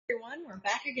Everyone, we're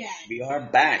back again. We are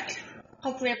back.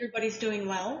 Hopefully everybody's doing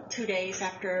well 2 days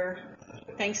after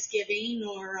Thanksgiving,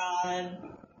 or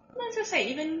let's just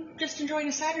say even just enjoying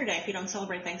a Saturday if you don't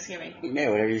celebrate Thanksgiving. Yeah,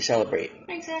 whatever you celebrate.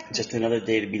 Exactly. Just another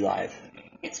day to be live.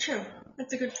 It's true.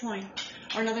 That's a good point.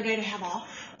 Or another day to have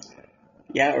off.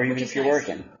 Yeah, or even if you're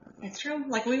working. It's true.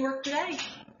 Like we worked today.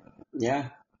 Yeah,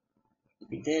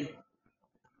 we did.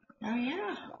 Oh,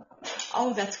 yeah.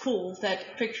 Oh, that's cool.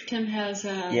 That picture Tim has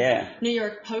New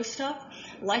York Post up.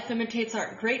 Life imitates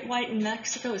art. Great white in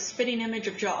Mexico is spitting image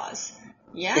of Jaws.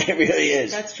 Yeah. It really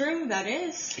is. That's true. That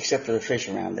is. Except for the fish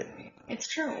around it. It's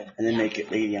true. And then make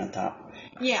it lady on top.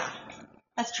 Yeah.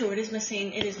 That's true. It is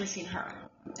missing her.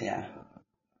 Yeah.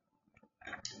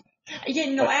 Yeah,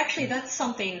 no, actually that's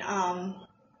something, I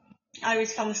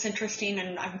always found this interesting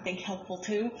and I would think helpful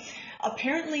too.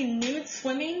 Apparently nude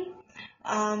swimming,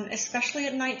 especially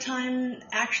at nighttime,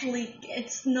 actually,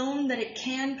 it's known that it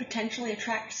can potentially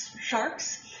attract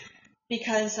sharks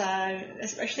because,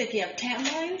 especially if you have tan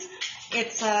lines,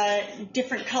 it's,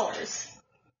 different colors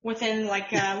within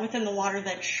the water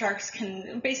that sharks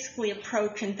can basically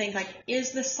approach and think like,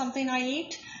 is this something I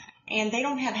eat? And they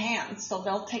don't have hands, so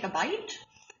they'll take a bite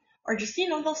or just,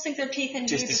 they'll sink their teeth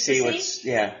into you just to see what's,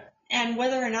 yeah. And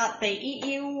whether or not they eat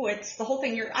you, it's the whole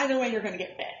thing, either way you're going to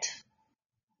get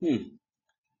bit.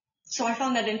 So I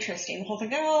found that interesting. The whole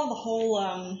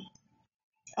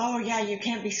thing, you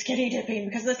can't be skinny dipping,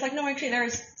 because it's like, no, actually there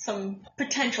is some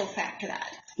potential fact to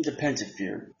that. It depends if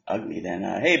you're ugly then.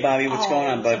 Hey, Bobby, what's going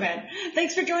on, bud? So bad.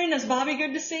 Thanks for joining us, Bobby.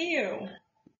 Good to see you.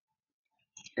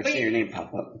 Or see your name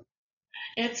pop up.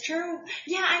 It's true.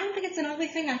 Yeah, I don't think it's an ugly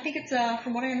thing. I think it's,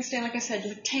 from what I understand, like I said,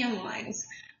 like tan lines.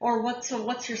 Or what's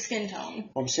your skin tone?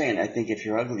 Well, I'm saying, I think if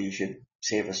you're ugly, you should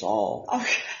save us all.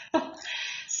 Okay.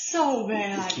 So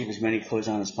bad. Keep as many clothes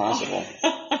on as possible.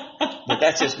 But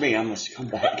that's just me. I'm a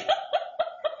scumbag.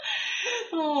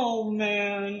 Oh,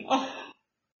 man.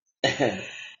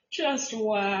 Just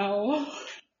wow.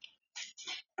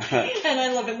 And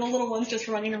I love it. The little one's just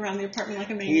running around the apartment like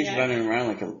a maniac. He's running around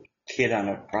like a kid on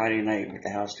a Friday night with the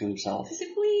house to himself. He's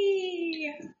like,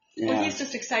 wee. Yeah. Well, he's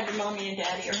just excited mommy and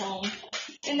daddy are home.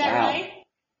 Isn't that right?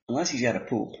 Unless he's got to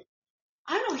poop.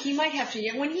 I don't know. He might have to.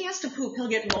 Yeah, when he has to poop, he'll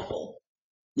get mobile.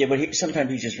 Yeah, but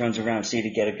sometimes he just runs around. See, to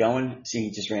get it going. See,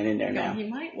 he just ran in there now. He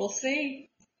might. We'll see.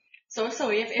 So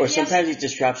if or sometimes he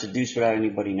just drops a deuce without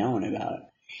anybody knowing about it.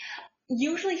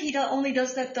 Usually he only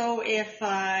does that though if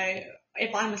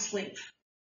I'm asleep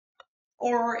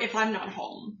or if I'm not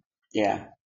home. Yeah.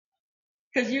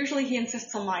 Because usually he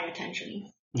insists on my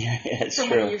attention. Yeah, it's true.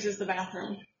 When he uses the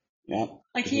bathroom. Yeah.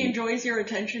 Like he enjoys your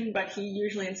attention, but he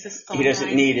usually insists on. He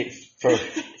doesn't need it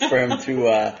for him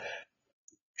to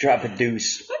drop a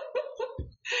deuce.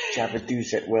 Drop a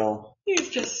deuce at will. He's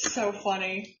just so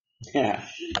funny. Yeah.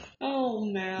 Oh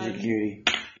man. He's a cutie.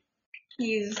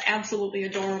 He's absolutely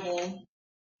adorable.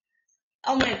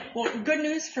 Oh man. Well, good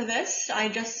news for this. I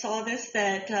just saw this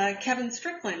that Kevin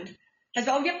Strickland has.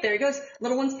 Oh, yep, there he goes.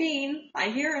 Little one's peeing. I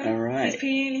hear him. All right.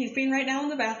 He's peeing right now in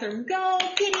the bathroom. Go,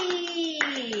 kitty!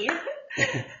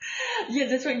 Yeah,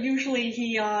 that's what usually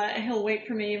he'll wait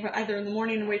for me either in the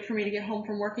morning and wait for me to get home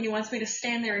from work, and he wants me to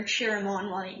stand there and cheer him on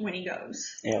when he goes.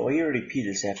 Yeah, well, he already peed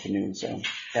this afternoon, so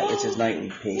that was his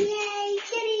nightly pee. Yay,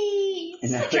 kitty!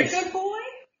 And such a good boy.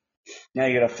 Now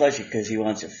you gotta flush it because he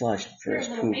wants it flushed for his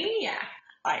poop. Yeah.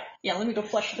 All right. Yeah, let me go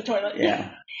flush the toilet.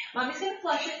 Yeah. Mommy's gonna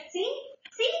flush it. See?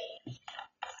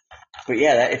 But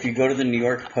yeah, if you go to the New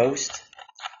York Post,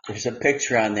 there's a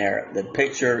picture on there. The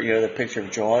picture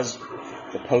of Jaws,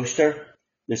 the poster.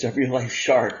 There's a real life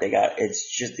shark. It's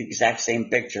just the exact same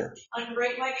picture. On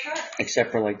great white shark.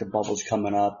 Except for like the bubbles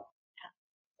coming up,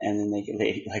 and then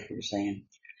they like we were saying.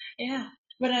 Yeah,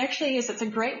 but it's a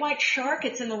great white shark.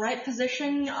 It's in the right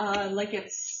position, like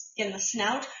it's in the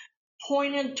snout,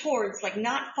 pointed towards, like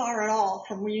not far at all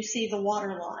from where you see the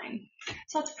water line.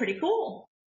 So it's pretty cool.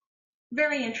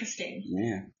 Very interesting.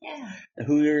 Yeah. Yeah.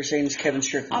 Who you were saying is Kevin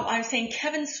Strickland? Oh, I was saying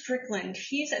Kevin Strickland.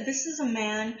 This is a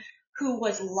man who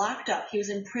was locked up. He was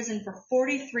in prison for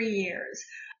 43 years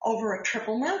over a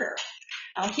triple murder.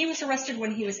 He was arrested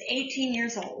when he was 18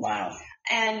 years old. Wow.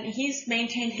 And he's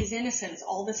maintained his innocence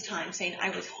all this time, saying,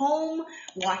 I was home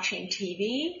watching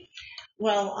TV.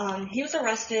 Well, he was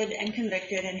arrested and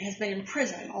convicted and has been in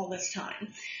prison all this time.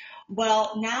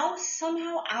 Well, now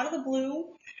somehow out of the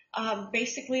blue,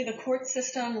 basically the court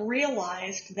system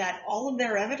realized that all of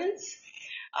their evidence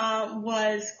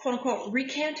was, quote unquote,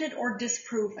 recanted or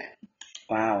disproven.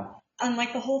 Wow.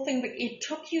 Unlike the whole thing, but it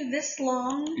took you this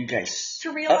long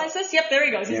to realize this? Yep, there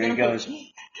he goes. There he goes.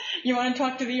 You want to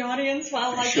talk to the audience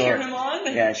while I cheer him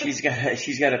on? Yeah, she's got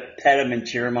to pet him and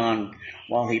cheer him on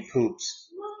while he poops.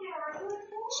 Look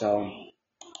So,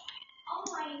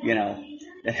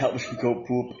 it helps you go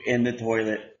poop in the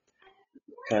toilet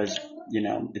because,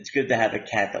 it's good to have a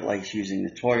cat that likes using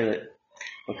the toilet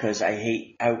because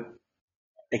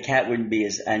the cat wouldn't be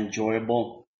as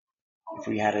enjoyable if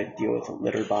we had to deal with a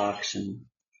litter box and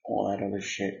all that other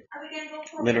shit.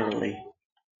 Literally.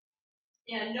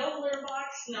 Yeah, no litter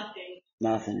box, nothing.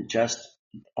 Nothing, just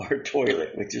our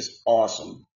toilet, which is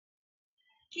awesome.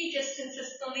 He just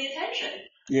insists on the attention.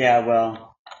 Yeah,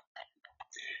 well.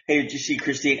 Hey, did you see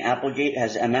Christine Applegate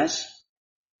has MS?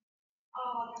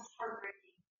 Oh, that's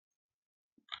heartbreaking.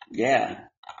 Yeah.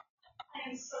 I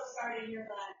am so sorry to hear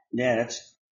that. Yeah,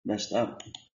 that's messed up.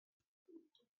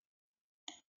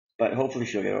 But hopefully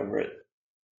she'll get over it.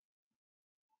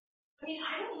 I mean,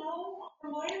 I don't know.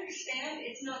 From what I understand,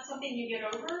 it's not something you get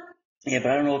over. Yeah,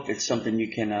 but I don't know if it's something you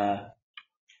can,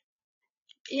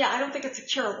 Yeah, I don't think it's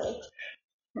curable.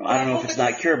 I don't know if it's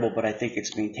not curable, but I think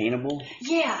it's maintainable.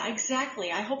 Yeah,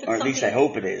 exactly. I hope it's or at least I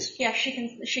hope it is. Yeah, she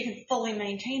can fully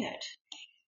maintain it.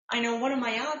 I know one of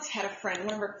my aunts had a friend,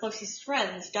 one of her closest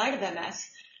friends, died of MS.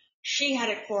 She had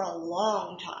it for a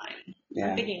long time. Yeah.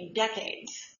 I'm thinking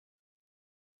decades.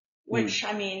 Which,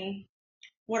 I mean,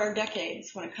 what are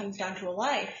decades when it comes down to a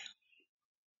life?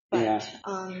 But, yeah.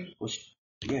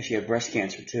 She had breast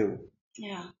cancer too.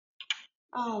 Yeah.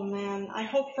 Oh man, I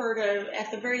hope for her to,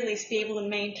 at the very least, be able to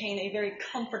maintain a very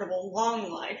comfortable, long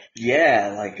life.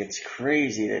 Yeah, like it's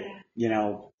crazy that,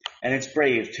 and it's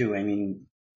brave too. I mean,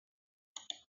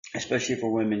 especially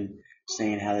for women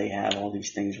saying how they have all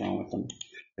these things wrong with them,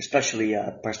 especially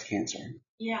breast cancer.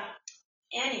 Yeah,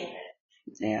 any of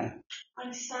it. Yeah.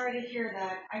 I'm sorry to hear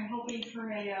that. I'm hoping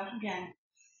for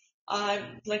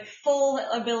full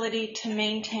ability to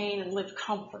maintain and live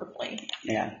comfortably.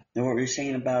 Yeah. And what were you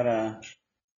saying about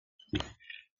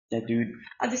that dude?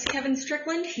 This Kevin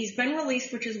Strickland, he's been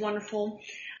released, which is wonderful.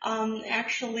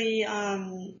 There's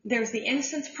the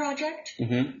Innocence Project,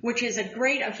 which is a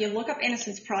great, if you look up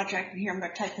Innocence Project, and here, I'm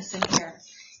going to type this in here.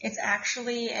 It's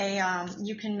actually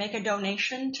you can make a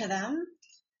donation to them.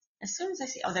 As soon as I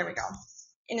see, there we go.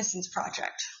 Innocence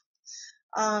Project.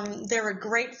 They're a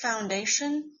great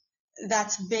foundation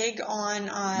that's big on...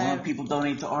 Why don't people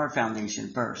donate to our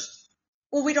foundation first?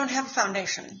 Well, we don't have a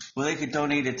foundation. Well, they could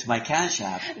donate it to my Cash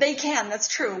App. They can, that's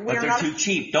true. But they're too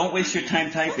cheap. Don't waste your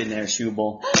time typing there,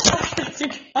 Shubal.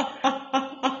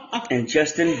 And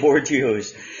Justin Bourgeois,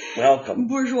 welcome.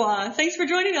 Bourgeois. Thanks for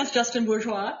joining us, Justin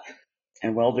Bourgeois.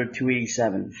 And Welder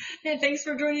 287. Yeah, thanks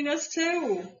for joining us,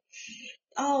 too.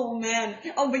 Oh, man.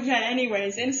 Oh, but yeah,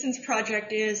 anyways, Innocence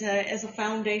Project is a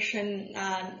foundation.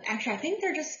 Actually, I think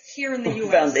they're just here in the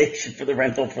U.S. Foundation for the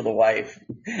rental for the wife.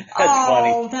 That's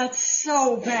funny. Oh, that's that's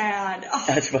so bad. Oh,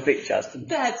 that's funny, Justin.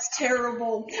 That's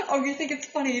terrible. Oh, you think it's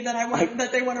funny that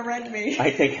that they want to rent me?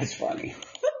 I think it's funny.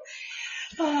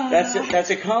 That's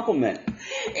a compliment.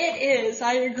 It is,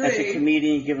 I agree. That's a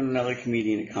comedian giving another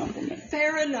comedian a compliment.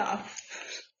 Fair enough.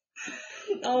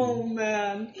 Oh,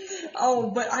 man.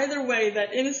 Oh, but either way,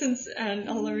 that Innocence and,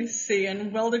 let me see,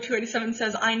 and Welder287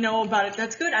 says, I know about it.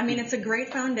 That's good. I mean, it's a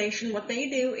great foundation. What they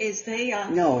do is they,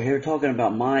 No, you're talking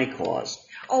about my cause.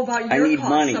 Oh, about your I need cause.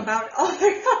 money.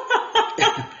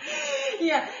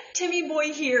 Yeah, Timmy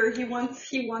boy here, he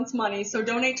wants money, so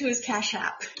donate to his Cash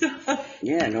App.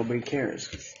 Yeah, nobody cares.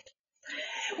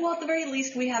 Well, at the very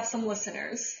least, we have some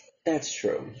listeners. That's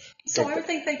true. So I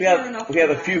think they care enough. We have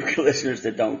a few listeners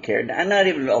that don't care. And not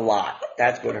even a lot.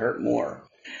 That's what hurt more,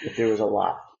 if there was a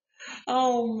lot.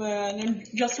 Oh, man. And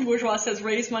Justin Bourgeois says,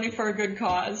 raise money for a good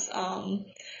cause. At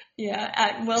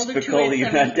Welder287. Spicoli,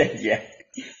 you're not dead yet.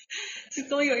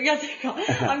 Spicoli, yeah,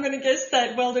 I'm going to guess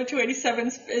that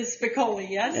Welder287 is Spicoli,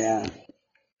 yes? Yeah.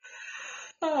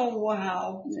 Oh,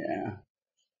 wow. Yeah.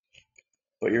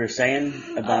 What you were saying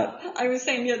about... I was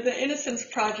saying, the Innocence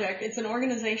Project, it's an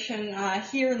organization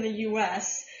here in the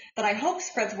U.S. that I hope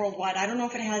spreads worldwide. I don't know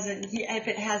if it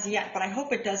has yet, but I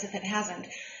hope it does if it hasn't.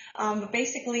 But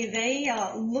basically, they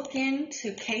look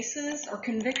into cases or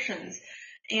convictions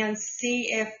and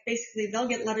see if basically they'll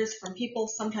get letters from people,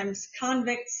 sometimes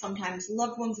convicts, sometimes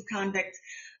loved ones of convicts,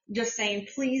 just saying,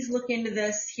 please look into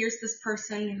this. Here's this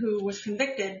person who was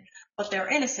convicted, but they're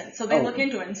innocent. So they look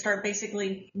into it and start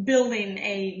basically building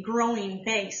a growing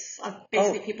base of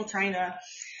basically people trying to...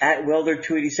 At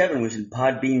Welder287 was in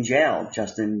Podbean jail,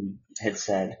 Justin had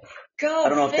said. Go I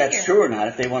don't know if that's true or not,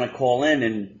 if they want to call in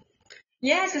and...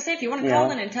 Yeah, I was going to say, if you want to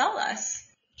call in and tell us.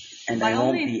 And I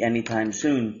won't be anytime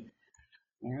soon.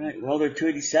 All right,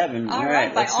 Welder287. All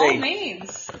right, by all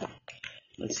means.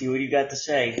 Let's see what you got to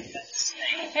say.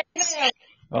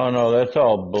 Oh, no, that's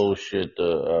all bullshit.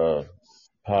 The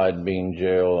Podbean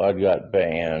jail, I got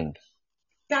banned.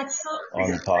 That's so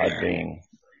on Podbean.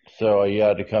 So you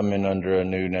had to come in under a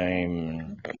new name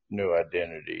and new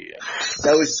identity.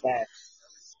 Those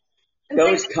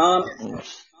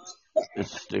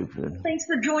It's stupid. Thanks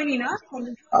for joining us on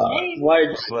the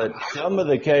But some of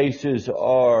the cases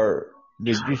are.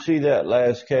 Did you see that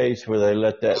last case where they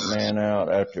let that man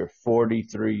out after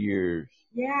 43 years?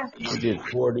 Yeah. He did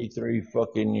 43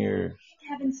 fucking years.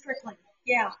 Kevin Strickland.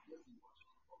 Yeah.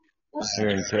 Here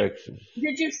in Texas.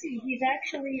 Did you see? He's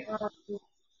actually,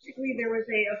 basically there was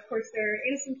of course, their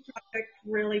Innocence Project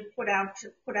really put out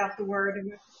the word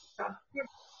and for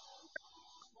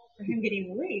him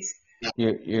getting released.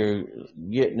 You're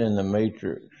getting in the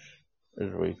matrix,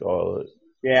 as we call it.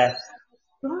 Yeah.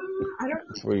 I don't.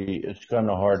 It's kind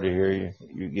of hard to hear you.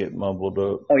 You get mumbled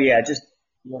up. Oh yeah,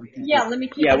 let me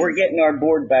keep. Yeah, we're getting our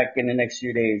board back in the next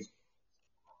few days.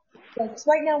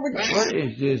 Right now we're. What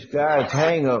is this guy's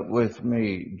hang up with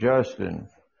me, Justin?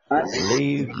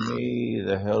 Leave me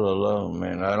the hell alone,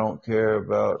 man. I don't care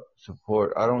about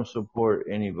support. I don't support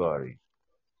anybody.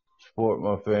 Support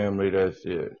my family. That's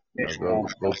it. Now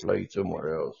go play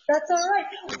somewhere else. That's all right.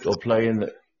 Go play in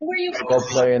the. Where you? Go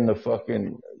play in the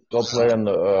fucking. Go play on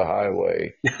the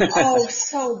highway. Oh,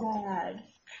 so bad.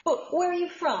 But where are you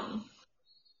from?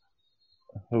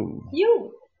 Who?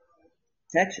 You.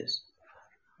 Texas.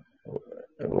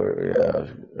 Yeah,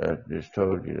 I just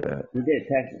told you that. You did,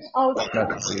 Texas. Oh,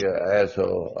 not to be an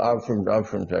asshole. I'm from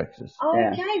Texas.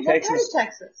 Okay, yeah. What part of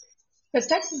Texas? Because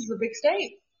Texas is a big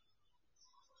state.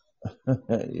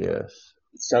 Yes.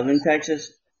 Southern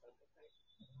Texas.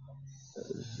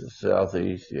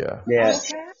 Southeast, yeah. Yeah.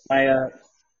 Okay.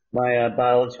 My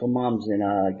biological mom's in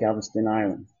Galveston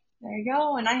Island. There you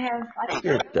go. And I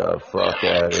Get the fuck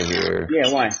out of here. Yeah,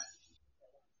 why? That's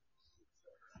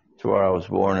where I was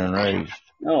born and raised.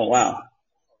 Oh wow.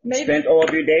 Maybe. Spent all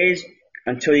of your days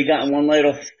until you got in one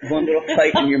little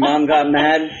fight and your mom got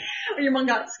mad. Or your mom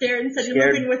got scared and said you're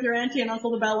moving with your auntie and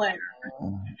uncle to Bel Air.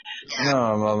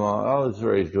 No, my mom. I was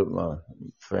raised with my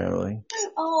family.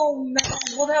 Oh man.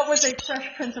 Well, that was a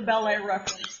Fresh Prince of Bel Air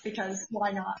reference because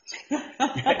why not?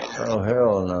 Oh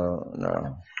hell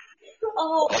no.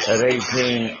 Oh. At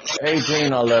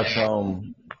 18 I left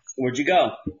home. Where'd you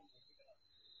go?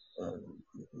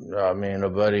 Me and a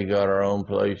buddy got our own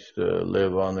place to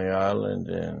live on the island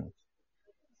and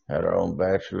had our own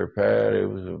bachelor pad. It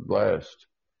was a blast.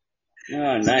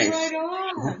 Oh, nice. Right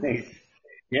on.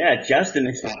 Yeah, Justin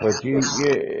is. But you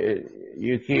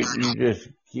just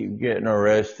keep getting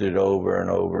arrested over and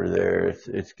over there.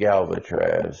 It's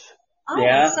Galvatraz.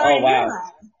 Yeah? Sorry, oh, wow.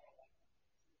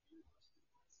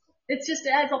 It's just,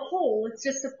 as a whole, it's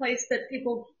just a place that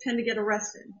people tend to get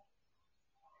arrested.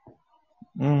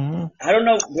 Mm-hmm. I don't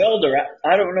know, Wilder,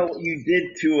 I don't know what you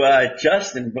did to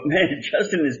Justin, but man,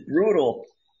 Justin is brutal.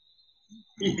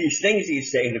 These things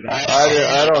he's saying about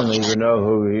I don't even know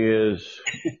who he is.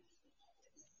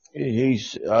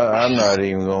 I'm not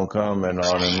even going to comment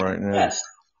on him right now. Yes.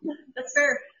 That's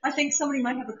fair. I think somebody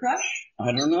might have a crush.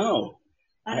 I don't know.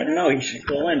 I don't know. He should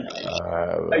call in.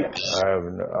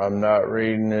 I'm not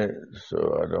reading it,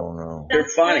 so I don't know. You're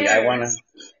funny. I want to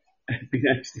be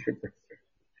next to your brother.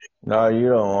 No, you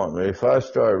don't want me. If I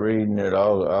start reading it,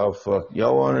 I'll fuck.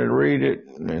 Y'all want to read it,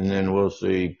 and then we'll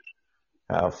see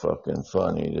how fucking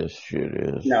funny this shit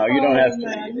is. No, you don't have to.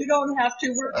 Man, you don't have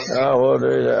to. Oh,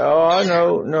 well, I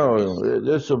know. No,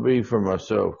 this will be for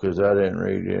myself because I didn't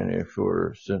read any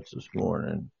since this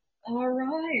morning. All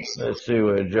right. Let's see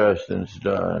what Justin's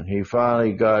done. He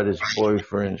finally got his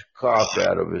boyfriend's cock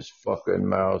out of his fucking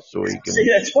mouth so he can See,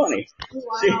 that's funny.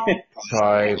 Wow.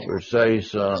 type or say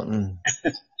something.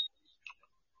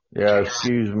 Yeah,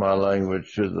 excuse my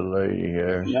language to the lady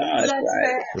here. No, that's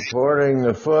right. Supporting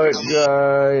the foot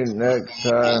guy, next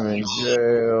time in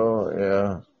jail,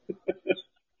 yeah.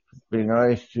 Be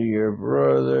nice to your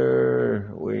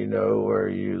brother. We know where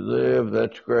you live.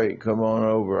 That's great. Come on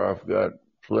over. I've got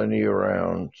plenty of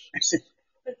rounds.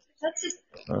 That's just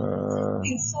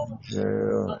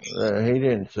jail. He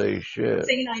didn't say shit.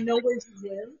 saying I know where you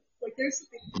live. Like there's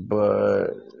something.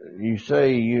 But you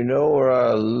say you know where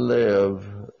I live,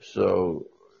 so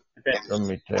let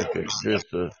me take it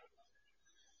just a.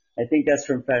 I think that's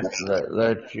from Festival.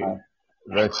 Let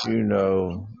you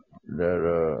know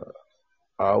that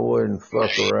I wouldn't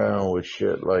fuck around with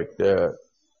shit like that.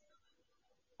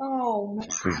 Oh.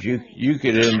 Cause you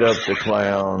could end up the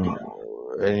clown,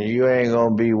 and you ain't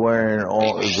gonna be wearing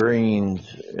all greens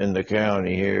in the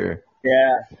county here.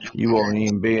 Yeah. You won't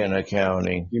even be in a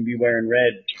county. You'll be wearing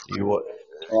red. Or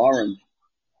orange.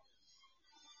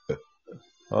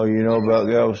 Oh, you know about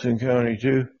Galveston County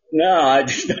too? No, I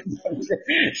just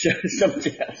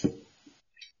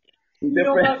You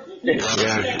know what? Yeah,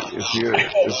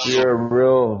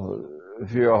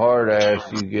 if you're a hard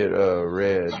ass, you get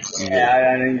red. You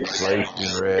get placed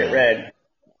in red. Red.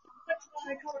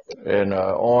 And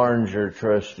orange are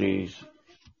trustees.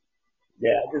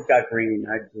 Yeah, I just got green.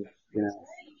 I just,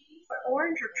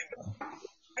 Orange or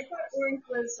I thought orange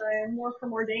was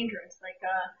more dangerous. Like,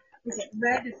 was it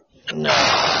red? No,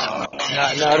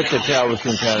 not at the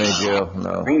Galveston County Jail.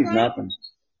 No. Green's nothing.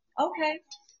 Okay.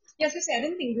 Yeah, I was gonna say I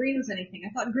didn't think green was anything. I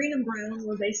thought green and brown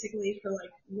were basically for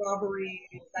like robbery,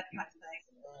 that kind of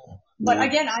thing. But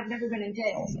again, I've never been in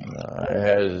jail. So. No, it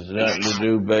has nothing to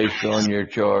do based on your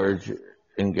charge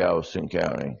in Galveston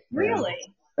County. Really?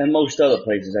 And most other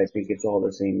places, I think it's all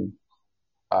the same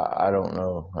I don't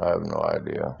know. I have no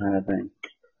idea. kind of thing.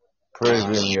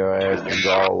 Prison, your ass is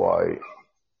all white.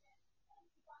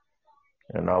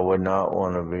 And I would not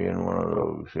want to be in one of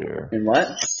those here. In what?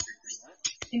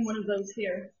 In one of those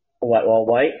here. What, all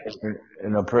white?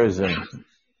 In a prison.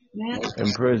 Man.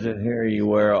 In prison here, you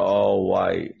wear all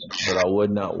white. But I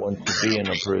would not want to be in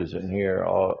a prison here.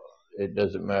 It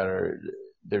doesn't matter.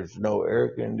 There's no air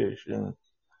conditioning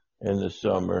in the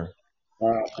summer.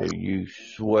 So you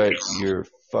sweat your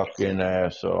fucking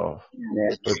ass off.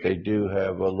 Yeah. But they do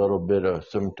have a little bit of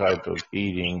some type of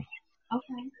heating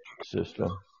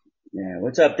system. Yeah.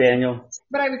 What's up, Daniel?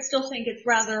 But I would still think it's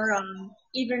rather,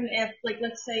 even if, like,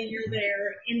 let's say you're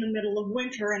there in the middle of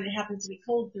winter and it happens to be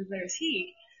cold because there's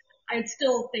heat, I'd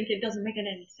still think it doesn't make it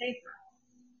any safer.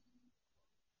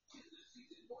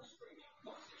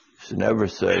 It's never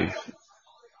safe.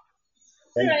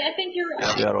 Yeah, I think you're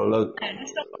right. You gotta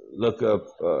look up,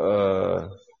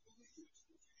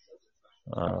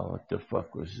 what the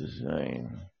fuck was his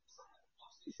name?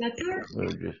 That's it? We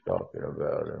were just talking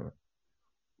about him.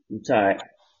 It's alright.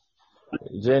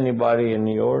 Is anybody in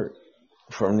New York?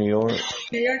 From New York?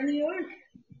 New York, New York.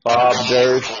 Bob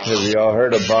Durst. Have y'all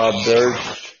heard of Bob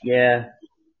Durst? Yeah.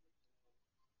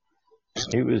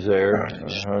 He was there. I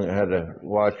had to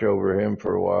watch over him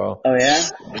for a while. Oh, yeah?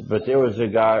 But there was a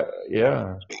guy,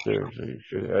 yeah, seriously,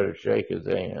 had to shake his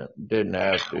hand. Didn't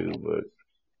have to, but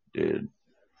did.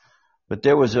 But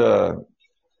there was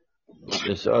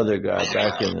this other guy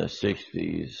back in the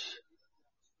 60s.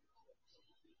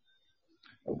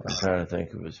 I'm trying to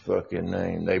think of his fucking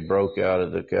name. They broke out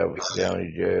of the Galveston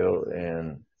County Jail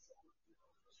and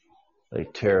they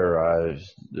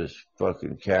terrorized this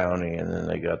fucking county, and then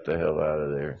they got the hell out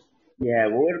of there. Yeah,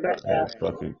 well, what about that? That's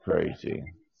fucking crazy.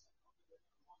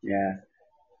 Yeah.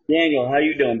 Daniel, how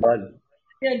you doing, bud?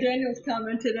 Yeah, Daniel's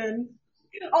commented in.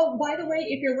 Oh, by the way,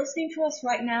 if you're listening to us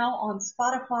right now on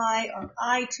Spotify or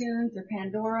iTunes or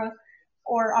Pandora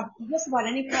or just about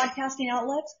any podcasting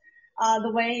outlet,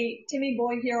 the way Timmy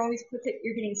Boy here always puts it,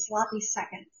 you're getting sloppy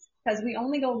seconds. Because we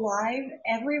only go live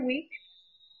every week,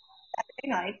 Saturday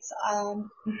nights.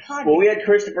 Well, we had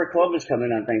Christopher Columbus come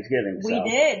in on Thanksgiving. We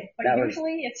did, but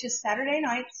usually was... it's just Saturday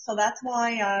nights, so that's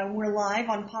why we're live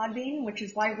on Podbean, which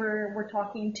is why we're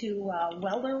talking to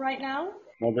Welder right now.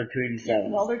 Welder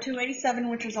 287. Welder 287,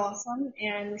 which is awesome,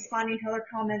 and responding to other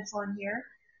comments on here.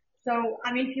 So,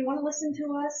 I mean, if you want to listen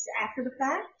to us after the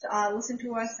fact, listen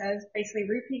to us as basically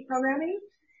repeat programming.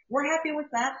 We're happy with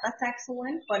that. That's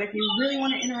excellent. But if you really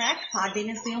want to interact, Podbean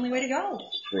is the only way to go.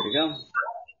 Way to go.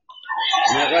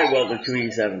 Isn't that right, Welder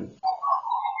 287?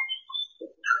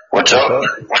 What's up?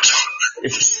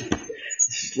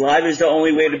 Live is the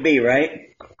only way to be,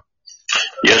 right?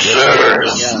 Yes, sir.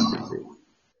 Yeah.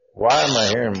 Why am I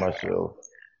hearing myself?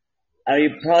 You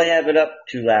probably have it up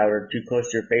too loud or too close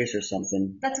to your face or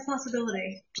something. That's a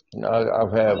possibility. No, I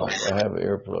have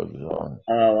earplugs on.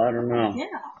 Oh, I don't know.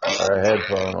 Yeah. Or a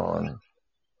headphone on.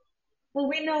 Well,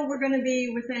 we know we're going to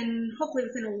be hopefully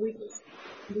within a week,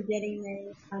 we're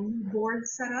getting a new board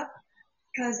set up.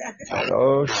 Because at the time.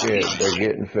 Oh shit, they're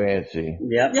getting fancy.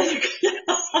 Yep.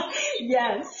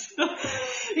 Yes.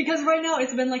 Because right now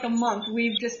it's been like a month.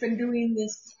 We've just been doing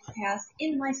this podcast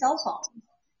in my cell phone.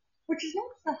 Which is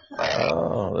not the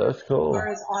Oh, that's cool. as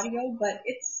far as audio, but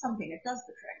it's something. It does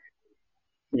the trick.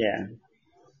 Yeah.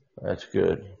 That's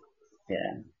good.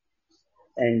 Yeah.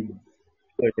 And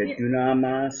what is it,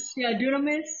 Dunamis? Yeah,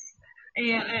 Dunamis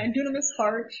and Dunamis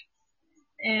Heart.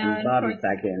 And Bobby's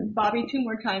back in. Bobby 2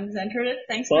 more times entered it.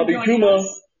 Thanks Bobby for joining Kuma.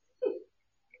 us.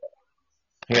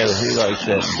 Yeah, he likes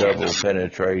that double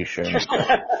penetration.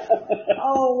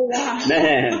 Oh, wow.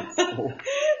 Man.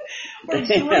 We're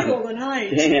brutal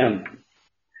tonight. Damn.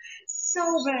 So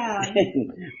bad.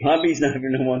 Bobby's not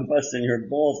even the one busting your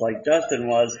balls like Justin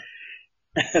was.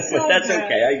 But So that's bad.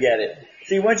 okay, I get it.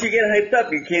 See, once you get hyped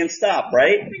up, you can't stop,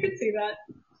 right? I can see that.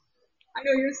 I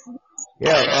know you're...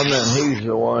 Yeah, I mean, he's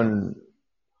the one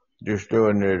just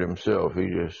doing it himself. He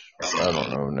just, I don't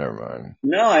know, never mind.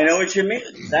 No, I know what you mean.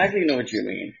 Exactly know what you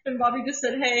mean. And Bobby just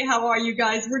said, hey, how are you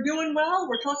guys? We're doing well.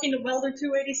 We're talking to Welder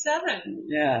 287.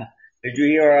 Yeah. Did you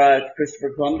hear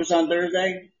Christopher Columbus on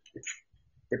Thursday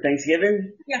for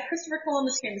Thanksgiving? Yeah, Christopher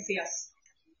Columbus came to see us.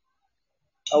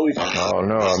 Always. Oh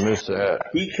no, I missed that.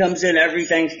 He comes in every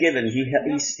Thanksgiving.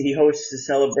 He hosts a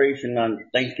celebration on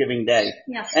Thanksgiving Day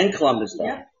Yes. and Columbus Day.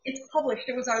 Yeah, it's published.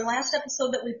 It was our last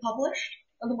episode that we published,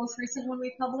 or the most recent one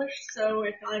we published. So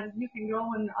if you can go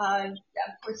and,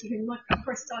 of course you can look, of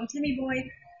course it's on Timmy Boy.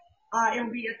 It'll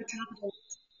be at the top of the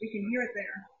list. We can hear it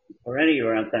there. Or any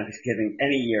year around Thanksgiving,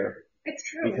 any year It's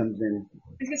true. he comes in.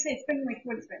 I was gonna say it's been like,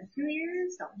 what's it been, 2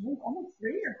 years? No, almost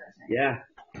 3 years, I think. Yeah.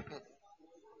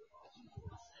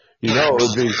 You know, it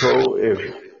would be cool if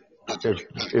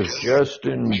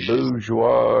Justin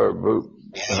Bourgeois, or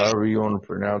however you want to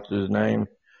pronounce his name,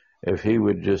 if he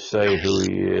would just say who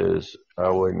he is, I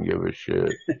wouldn't give a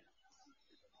shit.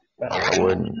 I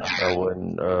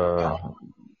wouldn't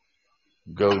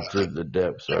go to the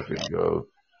depths I could go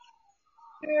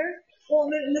Sure. Well,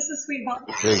 and this is sweet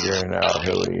Bobby. figuring out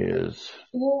who he is.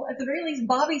 Well, at the very least,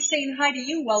 Bobby's saying hi to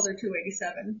you, Welder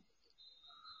 287.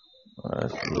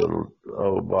 That's a little,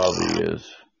 Bobby is.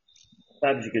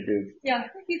 Bob's a good dude. Yeah,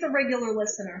 he's a regular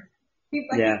listener.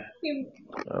 Yeah.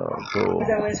 Oh, cool. Was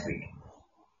that last week?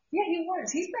 Yeah, he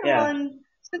was. He's been on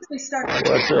since we started.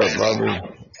 What's up, Bobby?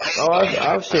 Oh,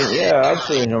 I've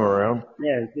seen him around.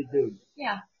 Yeah, he's a good dude.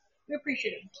 Yeah, we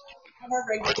appreciate him. Have our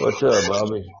regular. What's up,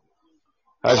 Bobby?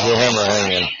 How's your hammer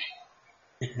hanging?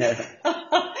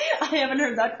 I haven't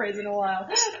heard that phrase in a while.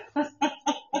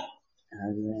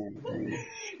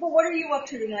 Well, what are you up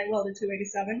to tonight, Welder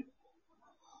 287?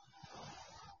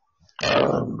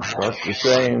 About the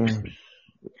same.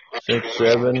 6,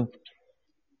 7.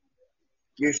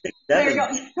 You're 6, 7. There you go.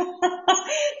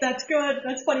 That's good.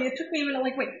 That's funny. It took me a minute.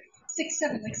 Like, wait, 6,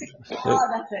 7, like 6. Oh,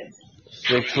 that's it.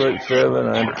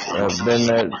 6'7". I've been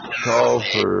that tall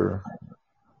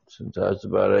since I was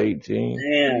about 18.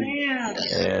 Man.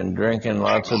 And drinking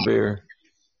lots of beer.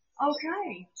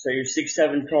 Okay. So you're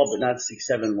 6'7" tall, but not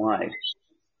 6'7" wide.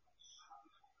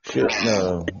 Shit,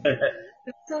 no.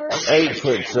 So,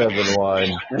 8'7" wide.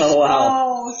 Oh wow.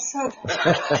 oh, so.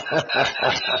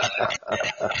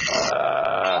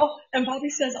 Oh, and Bobby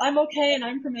says, I'm okay and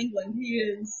I'm from England. He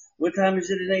is. What time is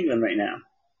it in England right now?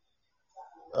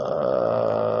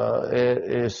 It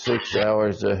is 6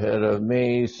 hours ahead of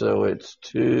me, so it's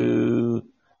 2:20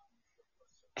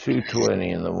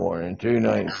 in the morning,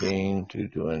 2:19,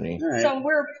 2:20. Right. So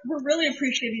we're really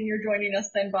appreciating your joining us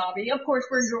then, Bobby. Of course,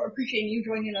 we're appreciating you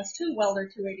joining us too, Welder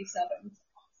 287.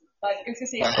 But it's the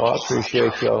same. Oh, I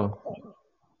appreciate y'all.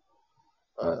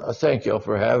 I thank y'all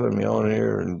for having me on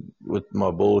here and with my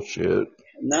bullshit.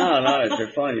 No,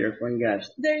 you're fun. You're a fun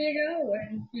guest. There you go.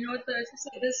 And you know what?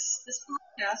 This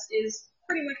podcast is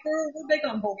pretty much we're big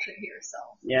on bullshit here. So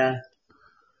Yeah.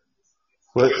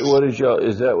 What is y'all?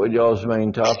 Is that what y'all's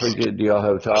main topic is? Do y'all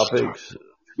have topics?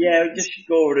 Yeah, we just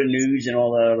go over the news and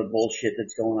all that other bullshit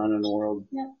that's going on in the world.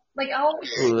 yeah, like Oh,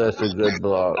 that's a good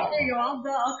block. there you go.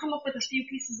 I'll come up with a few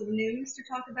pieces of news to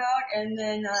talk about, and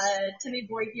then Timmy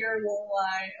Boy here will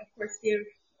of course give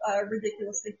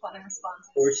ridiculously funny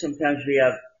responses. Or sometimes we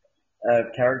have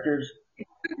characters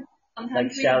Sometimes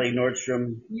like we Sally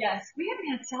Nordstrom. Yes, we haven't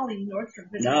had Sally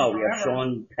Nordstrom visit. No, us we have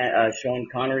forever. Sean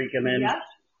Connery come in. Yeah,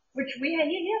 which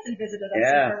he hasn't visited us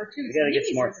Yeah, forever too. we so gotta he get needs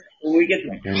some more. visited. When we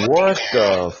get, What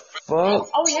the fuck?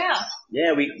 Oh yeah,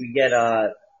 yeah, we get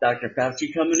Dr.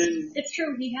 Fauci coming in. it's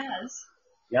true. He has.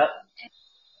 Yep.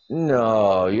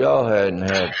 No, y'all hadn't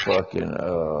had fucking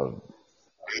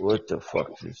what the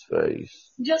fuck's his face?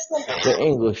 Just like The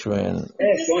Englishman.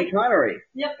 Yeah, Sean Connery.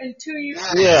 yep, in 2 years.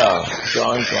 Yeah,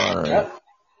 Sean Connery. Yep.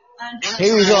 And,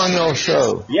 He was on your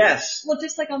show. Yes. well,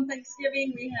 just like on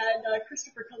Thanksgiving, we had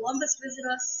Christopher Columbus visit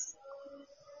us.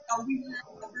 We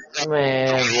had,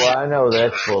 Man, well, I know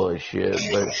that's full of shit,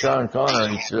 but Sean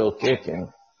Connery's still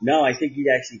kicking. No, I think he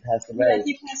actually passed yeah, away.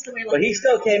 he passed away. But he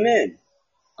still came in.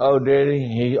 Oh, did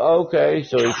he? Okay,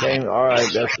 so he came. All right,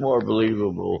 that's more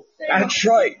believable. That's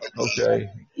right. Okay.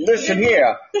 Listen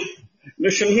here.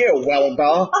 Listen here,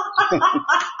 Welder.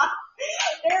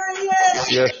 There he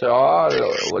is. Yes, sir.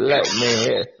 Well, let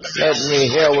me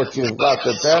hear what you've got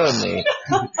to tell me.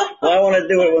 Well, I want to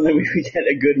do it when we get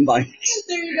a good mic.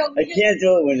 There you go. I can't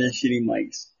do it when there's shitty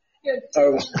mics. Good.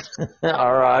 Or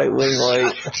All right, we can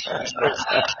wait.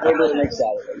 we'll do it next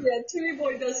Saturday. Yeah, Timmy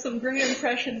Boy does some great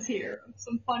impressions here.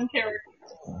 Some fun characters.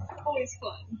 Always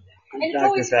fun. And it's Dr.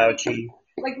 always fun. Fauci.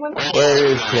 Like when Where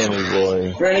is Timmy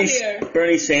Boy? Bernie, here.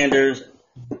 Bernie Sanders.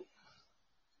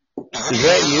 Is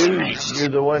that you? You're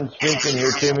the one speaking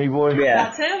here, Timmy boy? Yeah.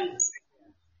 That's him.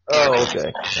 Oh,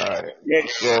 okay. All right.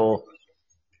 Next, Well,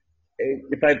 hey,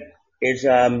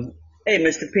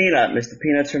 Mr. Peanut. Mr.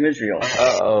 Peanut's from Israel.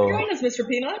 uh-oh. Join us, Mr.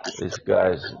 Peanut. This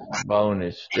guy's bone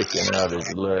is sticking out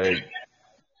his leg.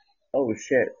 Oh,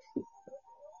 shit.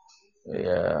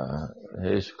 Yeah,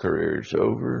 his career's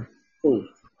over. Who?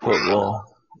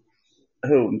 Football.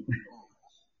 Who?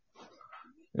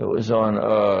 It was on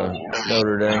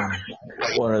Notre Dame,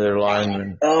 one of their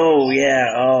linemen. Oh,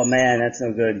 yeah. Oh, man, that's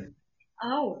no good.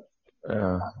 Oh.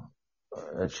 Yeah,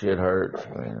 that shit hurts,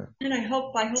 man. And I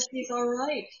hope he's all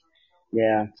right.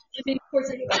 Yeah. I mean, of course,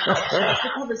 it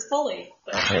recovers fully.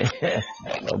 But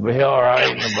I'll be all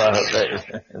right in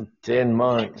about 10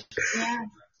 months.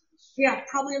 yeah,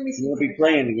 probably only. You'll be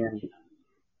playing again.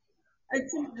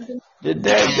 Did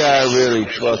that guy really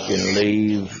fucking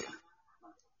leave?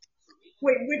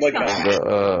 Wait, which What guy?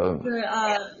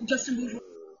 The Justin Bieber.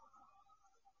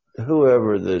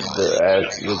 whoever the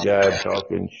guy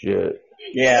talking shit.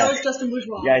 Yeah. That was Justin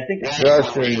Bourgeois. Yeah, I think it's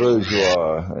Justin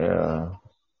Bourgeois, yeah.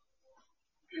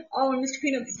 Oh, and Mr.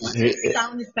 Peanut's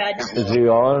sound is bad. Is he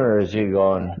on or is he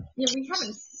gone? Yeah, we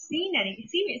haven't seen him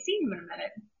in a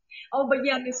minute. Oh, but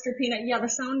yeah, Mr. Peanut, yeah, the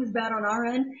sound is bad on our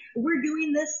end. We're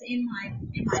doing this in my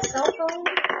cell phone,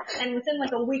 and within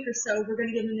like a week or so, we're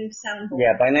gonna get a new soundboard.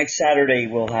 Yeah, by next Saturday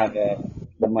we'll have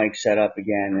the mic set up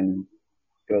again and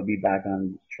it'll be back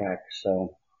on track.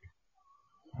 So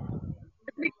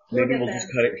maybe we'll just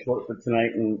cut it short for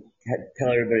tonight and tell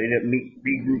everybody to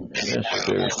regroup.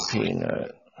 Mr.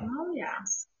 Peanut. Oh yeah.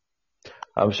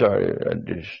 I'm sorry, I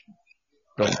just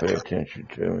don't pay attention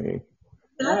to me.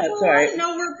 That's all right.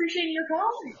 No, we're appreciating your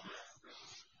call.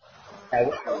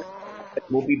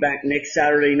 We'll be back next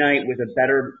Saturday night with a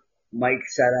better mic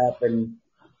setup and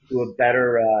do a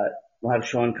better. We'll have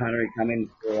Sean Connery come in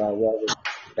for World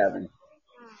 7.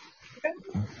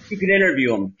 You can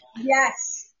interview him.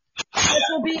 Yes. This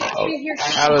will be here.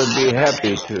 I would be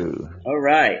happy to. All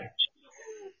right.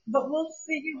 But we'll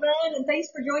see you then, and thanks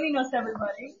for joining us,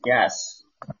 everybody. Yes.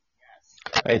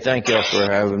 Hey, thank y'all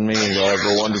for having me. Y'all have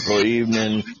a wonderful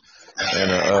evening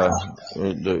and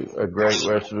a great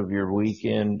rest of your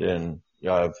weekend, and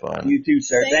y'all have fun. You too,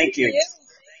 sir. Thank you. You.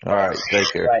 All right,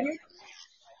 take care. Bye.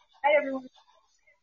 Hi, everyone.